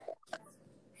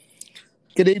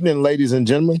Good evening, ladies and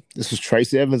gentlemen. This is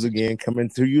Tracy Evans again, coming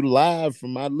to you live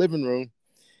from my living room.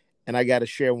 And I got to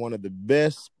share one of the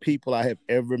best people I have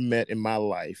ever met in my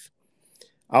life.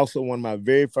 Also, one of my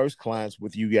very first clients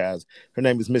with you guys. Her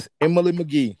name is Miss Emily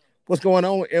McGhee. What's going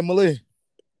on, Emily?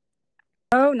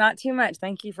 Oh, not too much.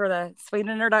 Thank you for the sweet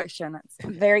introduction. That's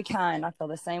very kind. I feel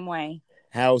the same way.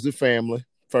 How's the family,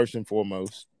 first and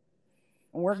foremost?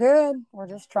 We're good. We're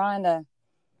just trying to,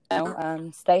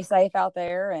 stay safe out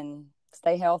there and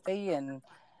stay healthy and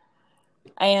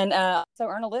also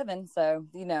earn a living. So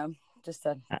just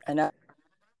enough.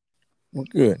 Well,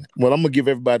 good. Well, I'm going to give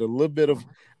everybody a little bit of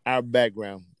our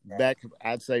background. Back,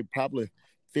 I'd say probably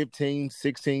 15,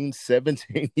 16,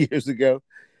 17 years ago,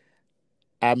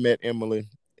 I met Emily.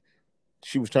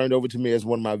 She was turned over to me as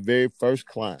one of my very first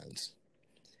clients.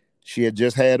 She had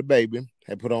just had a baby,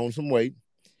 had put on some weight.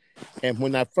 And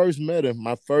when I first met her,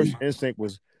 my first instinct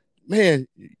was, man,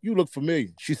 you look familiar.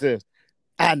 She says,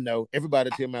 I know. Everybody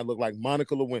tell me I look like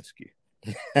Monica Lewinsky.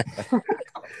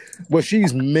 Well,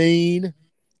 she's mean.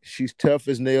 She's tough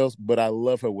as nails, but I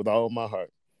love her with all my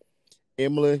heart.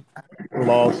 Emily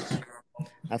lost,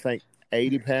 I think,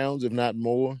 80 pounds, if not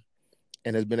more,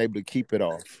 and has been able to keep it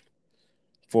off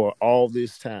for all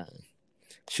this time.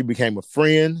 She became a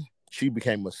friend. She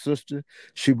became a sister.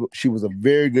 She was a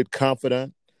very good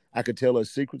confidant. I could tell her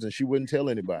secrets, and she wouldn't tell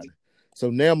anybody. So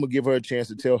now I'm going to give her a chance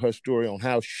to tell her story on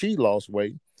how she lost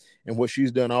weight and what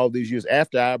she's done all these years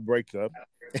after I break up.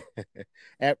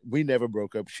 We never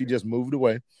broke up. She just moved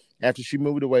away. After she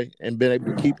moved away and been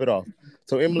able to keep it off.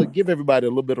 So, Emily, give everybody a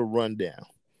little bit of rundown.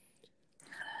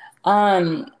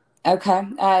 Okay.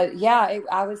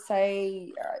 I would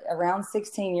say around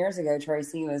 16 years ago,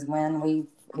 Tracy, was when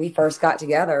we first got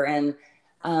together. And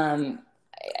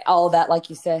all of that, like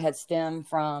you said, had stemmed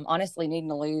from honestly needing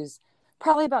to lose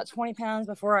probably about 20 pounds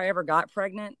before I ever got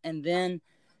pregnant. And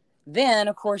then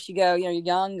of course you go, you're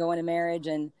young, go into marriage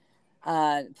and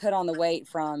put on the weight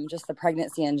from just the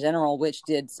pregnancy in general, which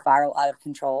did spiral out of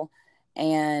control.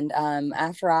 And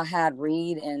after I had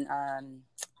Reed in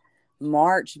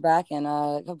March back in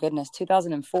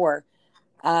 2004,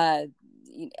 I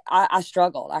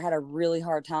struggled. I had a really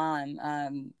hard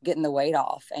time getting the weight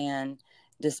off, and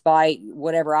despite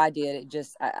whatever I did,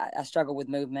 I struggled with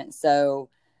movement. So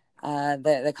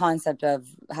the concept of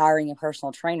hiring a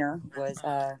personal trainer was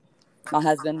my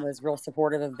husband was real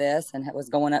supportive of this and was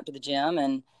going up to the gym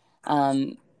and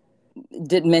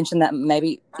didn't mention that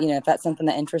maybe if that's something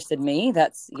that interested me,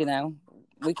 that's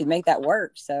we could make that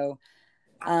work. So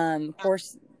of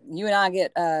course you and I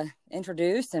get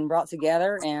introduced and brought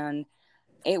together, and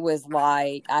it was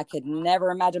like I could never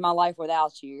imagine my life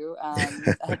without you.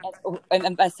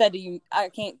 And I said to you, I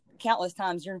can't countless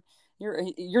times, you're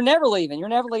never leaving. You're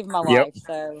never leaving my life.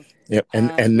 So yep,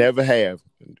 and never have.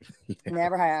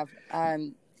 Never have.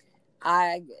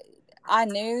 I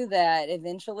knew that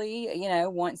eventually,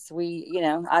 once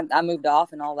I moved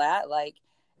off and all that, like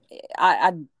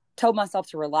I told myself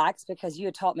to relax because you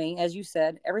had taught me, as you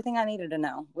said, everything I needed to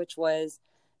know, which was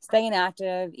staying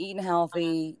active, eating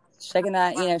healthy, shaking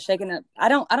up. I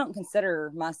don't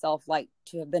consider myself like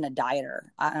to have been a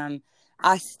dieter.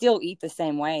 I still eat the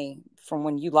same way from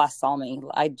when you last saw me.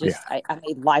 I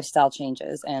made lifestyle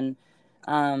changes, and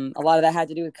a lot of that had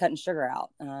to do with cutting sugar out.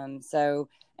 And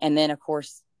then of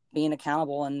course being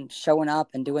accountable and showing up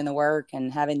and doing the work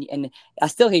and I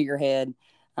still hear your head.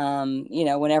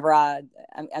 Whenever I'm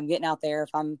getting out there, if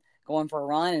I'm going for a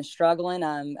run and struggling,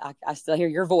 I still hear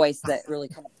your voice that really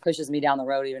kind of pushes me down the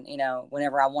road, even,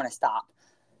 whenever I want to stop.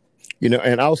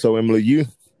 And also, Emily,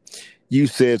 you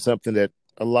said something that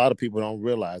a lot of people don't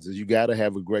realize is you got to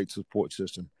have a great support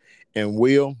system. And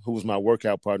Will, who was my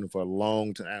workout partner for a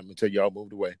long time until y'all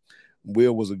moved away,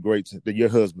 Will was your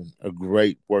husband, a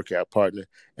great workout partner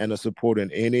and a support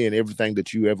in any and everything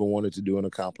that you ever wanted to do and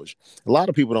accomplish. A lot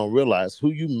of people don't realize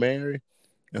who you marry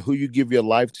and who you give your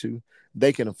life to,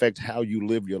 they can affect how you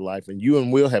live your life. And you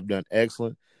and Will have done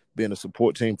excellent being a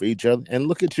support team for each other. And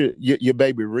look at your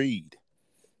baby Reed.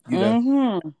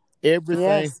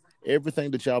 Everything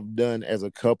that y'all have done as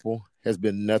a couple has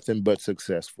been nothing but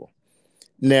successful.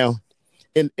 Now,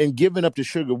 in giving up the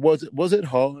sugar, was it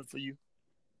hard for you?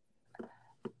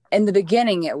 In the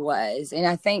beginning it was, and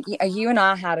I think you and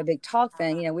I had a big talk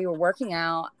then. We were working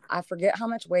out. I forget how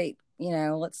much weight,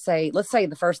 let's say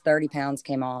the first 30 pounds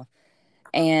came off.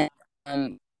 And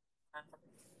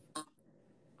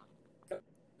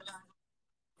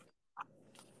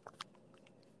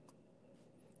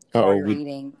while you're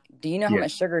eating, do you know how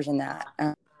much sugar's in that?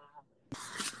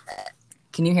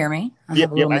 Can you hear me?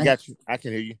 Yep, I got you. I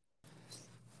can hear you.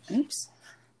 Oops.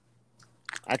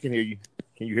 I can hear you.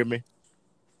 Can you hear me?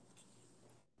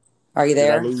 Are you Did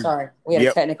I there? lose? Sorry, we had a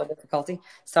Yep. technical difficulty.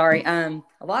 Sorry. A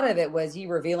lot of it was you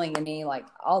revealing to me like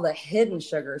all the hidden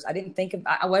sugars. I didn't think of.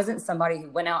 I wasn't somebody who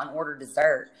went out and ordered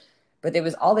dessert, but there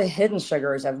was all the hidden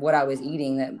sugars of what I was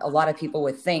eating that a lot of people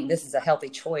would think this is a healthy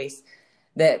choice.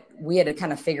 That we had to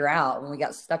kind of figure out when we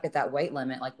got stuck at that weight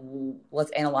limit. Like,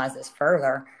 let's analyze this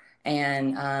further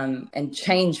and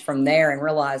change from there and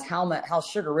realize how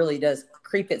sugar really does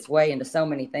creep its way into so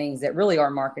many things that really are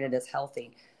marketed as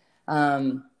healthy.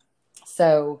 Um,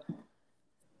 so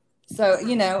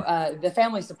the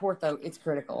family support though, it's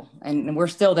critical, and we're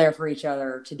still there for each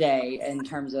other today in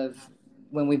terms of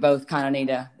when we both kind of need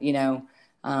to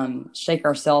shake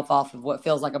ourselves off of what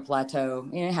feels like a plateau.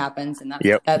 It happens, and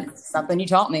Yep. that's something you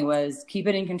taught me was keep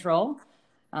it in control.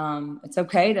 It's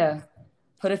okay to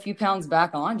put a few pounds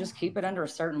back on, just keep it under a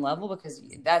certain level because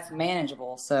that's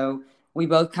manageable. So we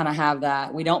both kind of have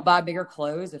that. We don't buy bigger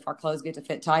clothes. If our clothes get to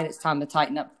fit tight, it's time to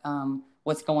tighten up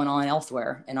what's going on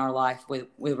elsewhere in our life with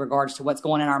regards to what's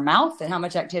going in our mouth and how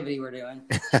much activity we're doing.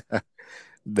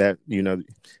 That,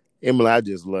 Emily, I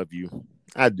just love you.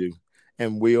 I do.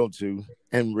 And Will too.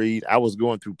 And Reed. I was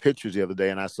going through pictures the other day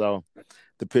and I saw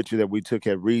the picture that we took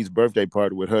at Reed's birthday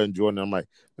party with her and Jordan. I'm like,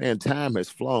 man, time has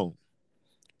flown.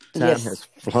 Time Yes, has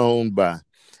flown by.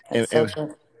 And it's so and,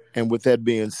 true. and with that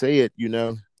being said,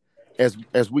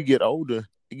 as we get older,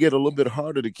 it get a little bit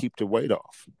harder to keep the weight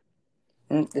off.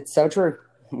 It's so true.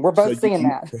 We're So both seeing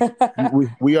that.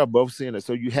 we are both seeing it.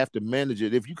 So you have to manage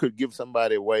it. If you could give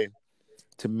somebody a way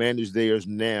to manage theirs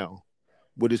now,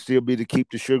 would it still be to keep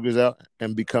the sugars out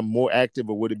and become more active,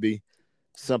 or would it be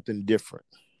something different?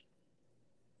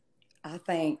 I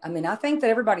think that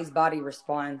everybody's body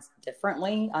responds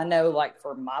differently. I know, like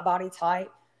for my body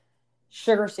type,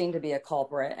 sugar seemed to be a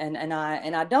culprit, and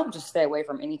I don't just stay away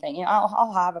from anything.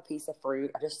 I'll have a piece of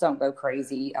fruit. I just don't go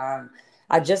crazy.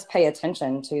 I just pay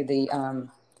attention to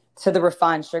the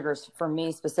refined sugars for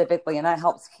me specifically, and that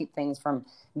helps keep things from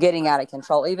getting out of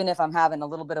control. Even if I'm having a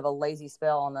little bit of a lazy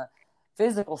spell on the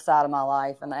physical side of my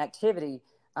life and the activity,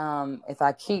 if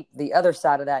I keep the other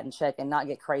side of that in check and not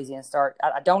get crazy and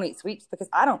I don't eat sweets because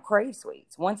I don't crave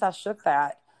sweets. Once I shook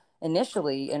that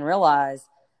initially and realized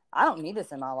I don't need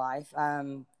this in my life,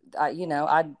 there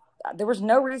was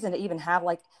no reason to even have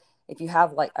like, if you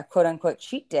have like a quote unquote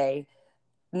cheat day,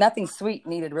 nothing sweet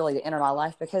needed really to enter my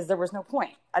life because there was no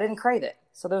point. I didn't crave it.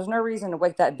 So there's no reason to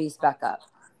wake that beast back up.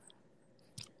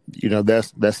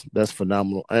 That's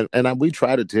phenomenal. We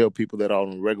try to tell people that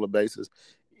on a regular basis.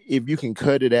 If you can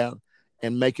cut it out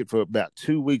and make it for about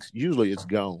 2 weeks, usually it's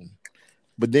gone.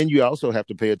 But then you also have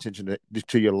to pay attention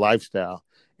to your lifestyle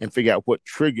and figure out what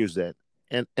triggers that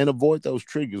and avoid those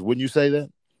triggers. Wouldn't you say that?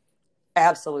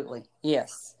 Absolutely.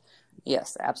 Yes.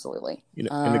 Yes, absolutely.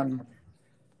 And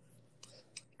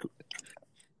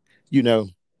you know,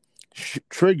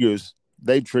 triggers,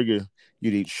 they trigger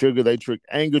you to eat sugar, they trigger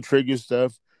anger, trigger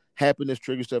stuff, happiness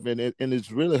trigger stuff, and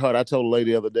it's really hard. I told a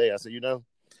lady the other day, I said,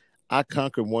 I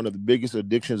conquered one of the biggest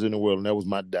addictions in the world, and that was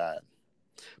my diet.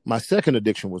 My second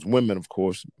addiction was women, of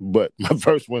course, but my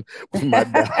first one was my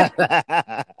diet.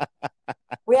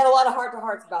 We had a lot of heart to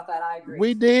hearts about that. I agree.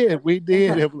 We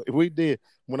did.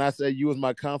 When I say you was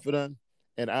my confidant,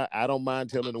 and I don't mind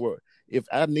telling the world. If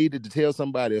I needed to tell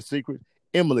somebody a secret,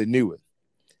 Emily knew it.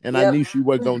 And I knew Yep. she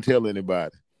wasn't going to tell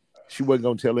anybody. She wasn't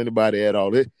going to tell anybody at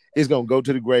all. It's going to go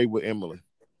to the grave with Emily.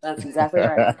 That's exactly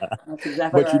right. That's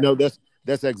exactly But right.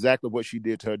 that's exactly what she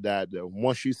did to her diet, though.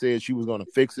 Once she said she was going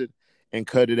to fix it and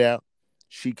cut it out,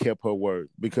 she kept her word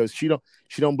because she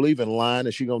don't believe in lying,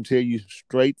 and she going to tell you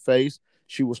straight face.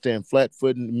 She will stand flat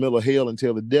foot in the middle of hell and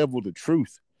tell the devil the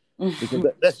truth. Because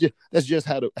that's just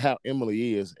how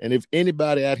Emily is. And if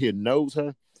anybody out here knows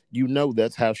her,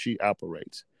 that's how she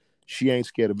operates. She ain't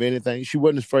scared of anything. She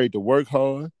wasn't afraid to work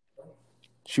hard.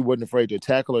 She wasn't afraid to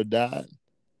tackle her diet.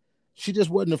 She just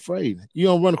wasn't afraid. You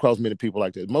don't run across many people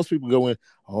like that. Most people go in,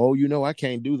 oh, I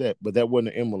can't do that. But that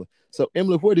wasn't Emily. So,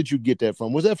 Emily, where did you get that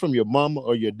from? Was that from your mama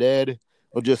or your daddy,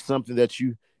 or just something that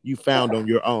you found on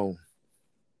your own?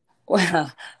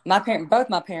 Well, both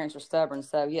my parents are stubborn.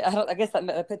 So yeah, I guess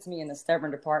that puts me in the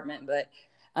stubborn department, but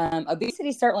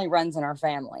obesity certainly runs in our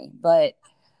family. But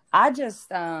I just,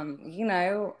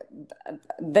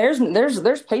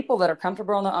 there's people that are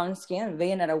comfortable in their own skin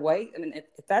being at a weight. I mean, if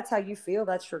that's how you feel,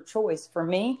 that's your choice. For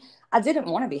me, I didn't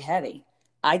want to be heavy.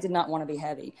 I did not want to be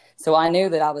heavy. So I knew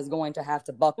that I was going to have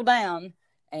to buckle down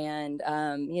and,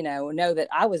 know that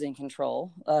I was in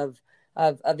control of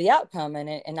the outcome.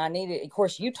 And I needed, of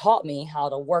course, you taught me how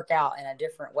to work out in a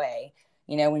different way.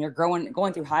 When you're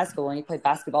going through high school and you play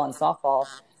basketball and softball,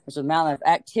 there's an amount of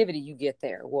activity you get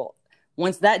there. Well,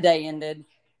 once that day ended,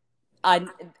 I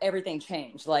everything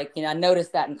changed. Like, I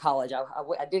noticed that in college.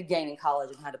 I did gain in college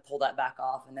and had to pull that back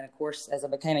off. And then, of course, as I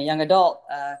became a young adult,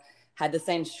 had the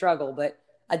same struggle. But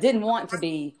I didn't want to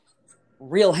be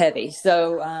real heavy.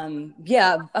 So,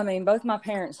 yeah, I mean, both my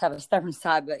parents have a stubborn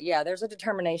side, but yeah, there's a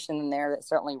determination in there that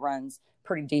certainly runs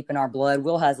pretty deep in our blood.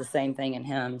 Will has the same thing in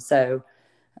him. So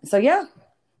yeah.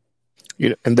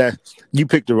 And that you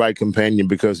picked the right companion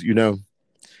because even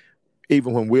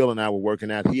when Will and I were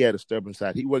working out, he had a stubborn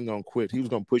side. He wasn't going to quit. He was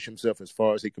going to push himself as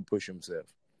far as he could push himself.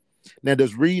 Now,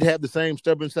 does Reed have the same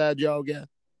stubborn side y'all got?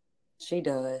 She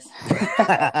does.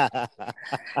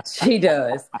 She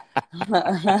does.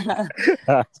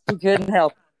 She couldn't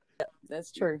help it.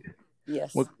 That's true.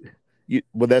 Yes. Well,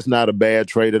 that's not a bad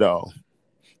trait at all.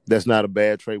 That's not a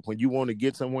bad trait. When you want to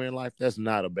get somewhere in life, that's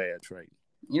not a bad trait.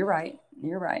 You're right.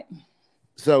 You're right.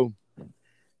 So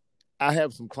I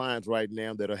have some clients right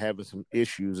now that are having some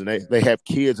issues, and they have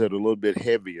kids that are a little bit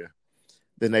heavier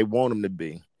than they want them to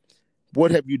be.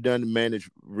 What have you done to manage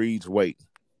Reed's weight?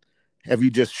 Have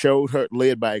you just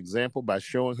led by example, by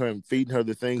showing her and feeding her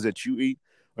the things that you eat,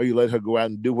 or you let her go out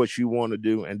and do what you want to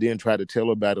do and then try to tell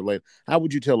her about it later? How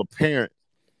would you tell a parent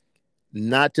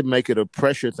not to make it a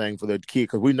pressure thing for their kid?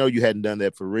 Because we know you hadn't done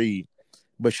that for Reed,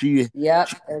 but Yep.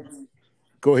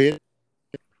 Go ahead.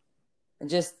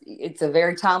 It's a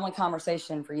very timely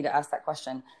conversation for you to ask that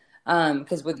question.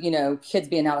 Because with, kids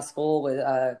being out of school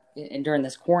and during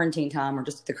this quarantine time or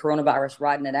just the coronavirus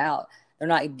riding it out, they're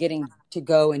not getting to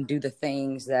go and do the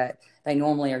things that they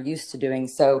normally are used to doing.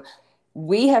 So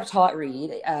we have taught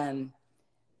Reed,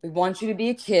 we want you to be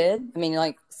a kid. I mean,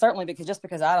 like, certainly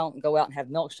because I don't go out and have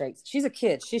milkshakes. She's a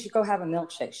kid. She should go have a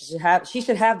milkshake. She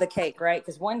should have the cake, right?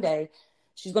 Because one day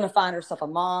she's going to find herself a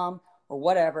mom or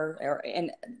whatever,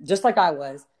 and just like I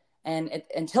was. And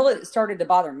until it started to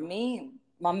bother me,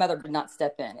 my mother did not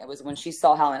step in. It was when she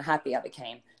saw how unhappy I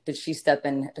became, did she step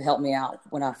in to help me out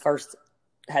when I first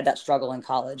had that struggle in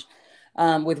college.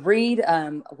 With Reed,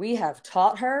 we have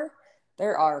taught her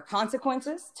there are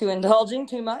consequences to indulging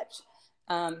too much.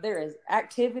 There is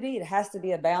activity. It has to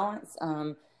be a balance,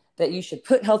 that you should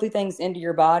put healthy things into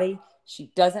your body.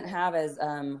 She doesn't have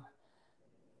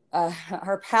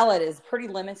her palate is pretty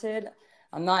limited.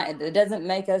 It doesn't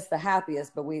make us the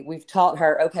happiest, but we've taught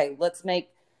her, okay, let's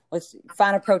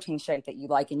find a protein shake that you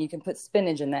like, and you can put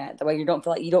spinach in that. The way you don't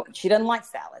feel like she doesn't like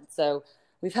salad. So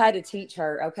we've had to teach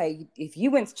her, okay, if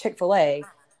you went to Chick-fil-A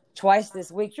twice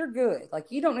this week, you're good. Like,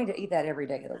 you don't need to eat that every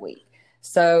day of the week.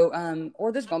 So,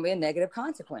 or there's going to be a negative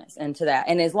consequence into that.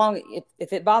 And as long,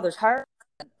 if it bothers her,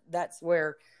 that's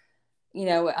where,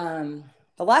 the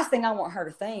last thing I want her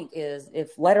to think is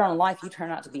if later on in life you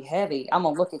turn out to be heavy, I'm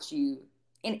going to look at you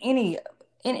in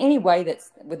any way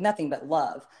that's with nothing but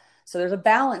love. So there's a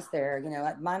balance there.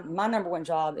 My number one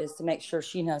job is to make sure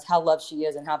she knows how loved she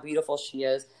is and how beautiful she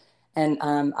is. And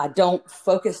I don't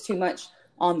focus too much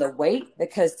on the weight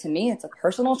because to me, it's a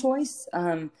personal choice.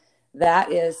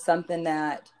 That is something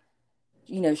that,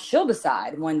 she'll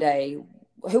decide one day,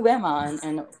 who am I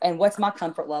and what's my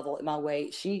comfort level at my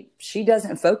weight. She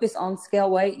doesn't focus on scale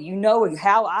weight.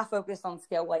 How I focus on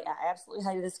scale weight. I absolutely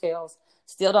hated the scales.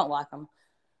 Still don't like them.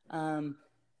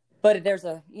 But there's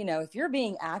if you're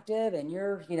being active and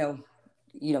you're,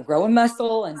 growing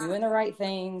muscle and doing the right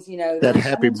things, that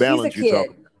happy balance she's a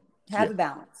kid. Have a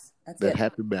balance. That's that it.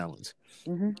 happy balance.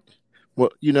 Mm-hmm.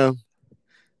 Well,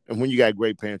 and when you got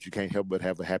great parents, you can't help but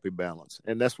have a happy balance.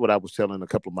 And that's what I was telling a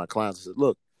couple of my clients. I said,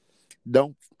 look,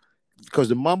 because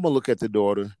the mom will look at the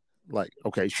daughter like,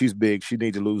 okay, she's big. She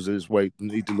needs to lose this weight,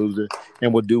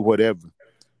 and will do whatever.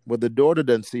 But the daughter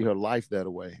doesn't see her life that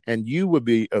way. And you would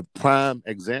be a prime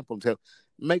example.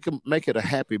 Make it a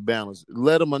happy balance.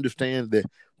 Let them understand that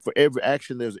for every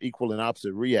action, there's equal and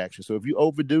opposite reaction. So if you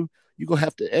overdo, you're going to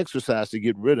have to exercise to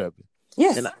get rid of it.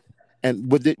 Yes.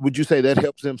 And would you say that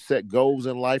helps them set goals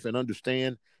in life and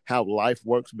understand how life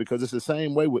works? Because it's the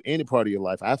same way with any part of your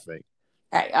life, I think.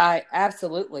 I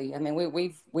absolutely. I mean,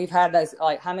 we've had those,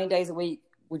 like, how many days a week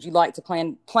would you like to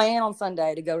plan on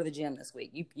Sunday to go to the gym this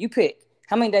week? You pick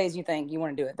how many days you think you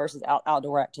want to do it versus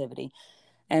outdoor activity.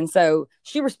 And so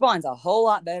she responds a whole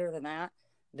lot better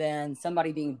than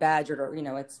somebody being badgered or,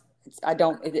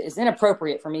 it's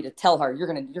inappropriate for me to tell her you're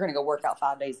going to go work out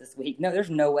 5 days this week. No, there's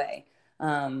no way.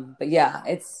 But yeah,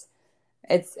 it's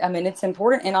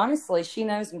important. And honestly, she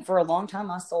knows for a long time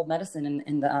I sold medicine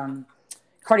in the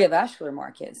cardiovascular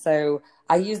market. So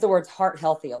I use the words heart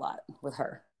healthy a lot with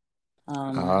her.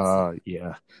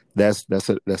 Yeah, that's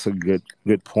a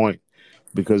good point,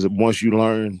 because once you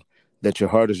learn that your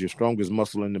heart is your strongest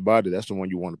muscle in the body, that's the one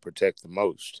you want to protect the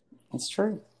most. That's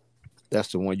true.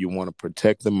 That's the one you want to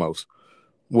protect the most.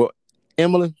 Well,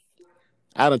 Emily,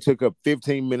 I done took up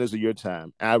 15 minutes of your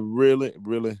time. I really,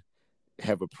 really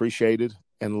have appreciated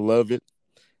and love it.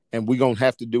 And we're gonna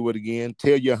have to do it again.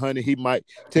 Tell your honey he might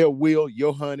tell Will,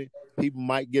 your honey, he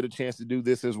might get a chance to do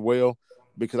this as well.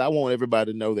 Because I want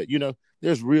everybody to know that,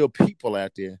 there's real people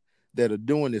out there that are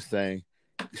doing this thing,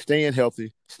 staying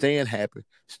healthy, staying happy,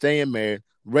 staying married,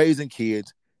 raising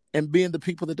kids, and being the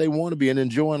people that they want to be and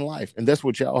enjoying life. And that's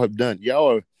what y'all have done.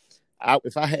 Y'all are,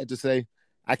 if I had to say,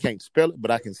 I can't spell it,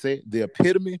 but I can say it, the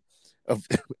epitome of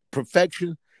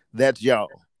perfection. That's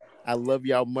y'all. I love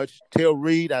y'all much. Tell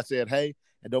Reed I said, hey,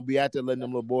 and don't be out there letting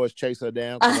them little boys chase her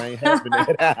down because I ain't having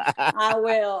that. I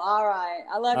will. All right.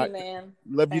 I love All you, right. man.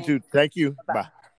 Love you Thanks. too. Thank you. Bye. Bye.